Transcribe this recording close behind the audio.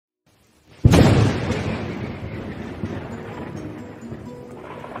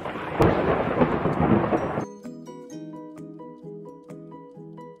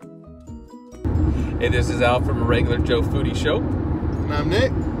Hey, this is Al from a Regular Joe Foodie Show. And I'm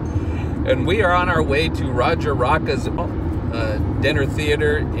Nick. And we are on our way to Rocka's dinner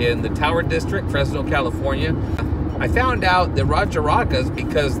theater in the Tower District, Fresno, California. I found out that Rocka's,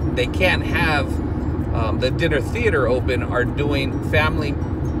 because they can't have the dinner theater open, are doing family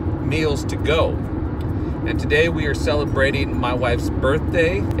meals to go. And today we are celebrating my wife's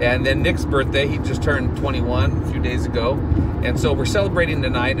birthday and then Nick's birthday. He just turned 21 a few days ago. And so we're celebrating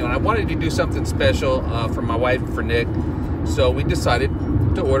tonight, and I wanted to do something special for my wife and for Nick. So we decided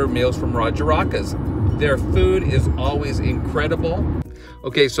to order meals from Rocka's. Their food is always incredible.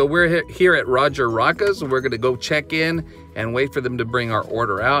 Okay, so we're here at Rocka's. We're gonna go check in and wait for them to bring our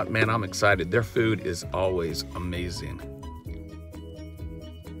order out. Man, I'm excited. Their food is always amazing.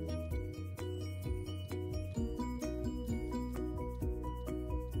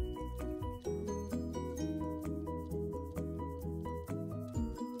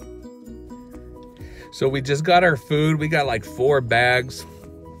 So we just got our food. We got like 4 bags,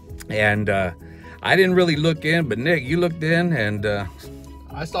 and I didn't really look in, but Nick, you looked in, and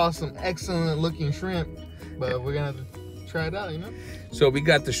I saw some excellent looking shrimp, but we're gonna have to try it out, you know? So we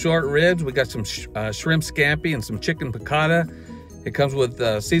got the short ribs, we got some shrimp scampi and some chicken piccata. It comes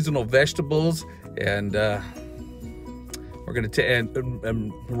with seasonal vegetables, and we're gonna take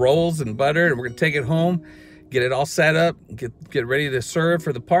rolls and butter, and we're gonna take it home, get it all set up, get ready to serve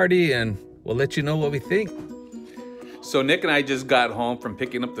for the party, and we'll let you know what we think. So Nick and I just got home from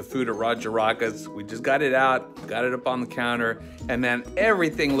picking up the food at Rocka's. We just got it out, got it up on the counter, and man,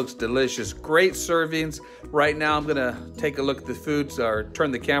 everything looks delicious. Great servings. Right now I'm gonna take a look at the foods, or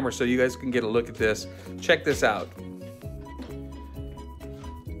turn the camera so you guys can get a look at this. Check this out.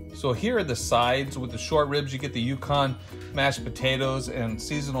 So here are the sides. With the short ribs, you get the Yukon mashed potatoes and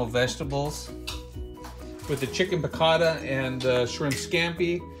seasonal vegetables. With the chicken piccata and shrimp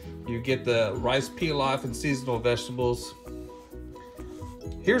scampi, you get the rice pilaf and seasonal vegetables.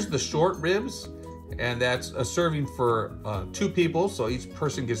 Here's the short ribs, and that's a serving for 2 people, so each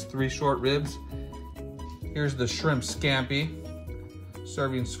person gets 3 short ribs. Here's the shrimp scampi,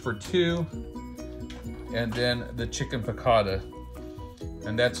 servings for 2, and then the chicken piccata,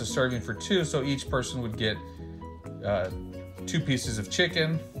 and that's a serving for 2, so each person would get 2 pieces of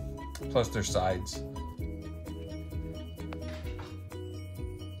chicken plus their sides.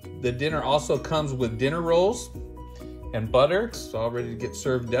 The dinner also comes with dinner rolls and butter. It's all ready to get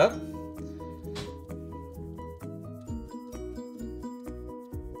served up.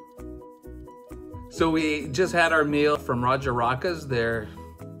 So we just had our meal from Rocka's, their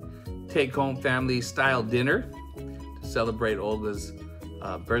take-home family-style dinner to celebrate Olga's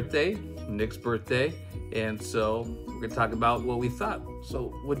birthday, Nick's birthday. And so we're gonna talk about what we thought. So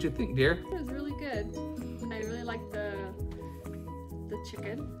what'd you think, dear? It was really good. I really liked the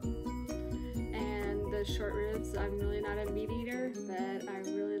chicken and the short ribs. I'm really not a meat eater, but I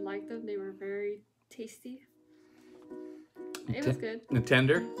really liked them. They were very tasty. It was good. And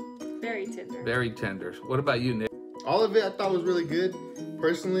tender? Very tender. Very tender. What about you, Nick? All of it I thought was really good.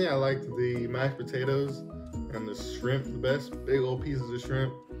 Personally, I liked the mashed potatoes and the shrimp the best. Big old pieces of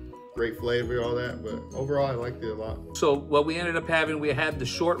shrimp. Great flavor, all that, but overall I liked it a lot. So what we ended up having, we had the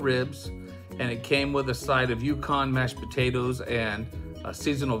short ribs, and it came with a side of Yukon mashed potatoes and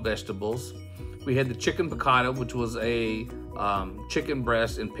seasonal vegetables. We had the chicken piccata, which was a chicken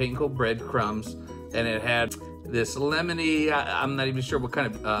breast and panko breadcrumbs, and it had this lemony, I'm not even sure what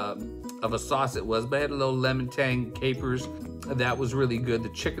kind of a sauce it was, but it had a little lemon tang, capers. That was really good. The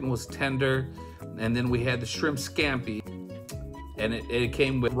chicken was tender. And then we had the shrimp scampi, and it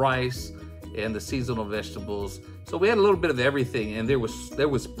came with rice and the seasonal vegetables. So we had a little bit of everything, and there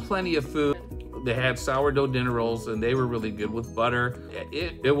was plenty of food. They had sourdough dinner rolls, and they were really good with butter.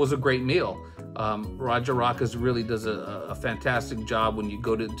 It was a great meal. Rocka's really does a fantastic job when you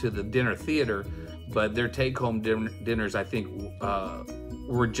go to the dinner theater, but their take-home dinners, I think,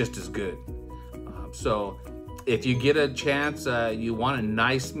 were just as good. So if you get a chance, you want a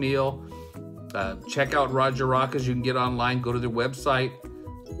nice meal, check out Rocka's. You can get online, go to their website,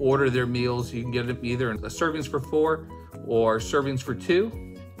 order their meals. You can get them either in servings for 4 or servings for 2.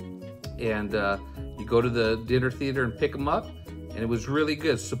 And you go to the dinner theater and pick them up, and it was really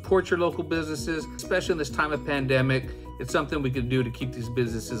good. Support your local businesses, especially in this time of pandemic. It's something we can do to keep these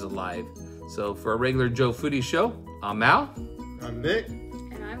businesses alive. So for a Regular Joe Foodie Show, I'm Al. I'm Nick.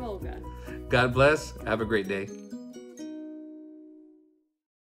 And I'm Olga. God bless. Have a great day.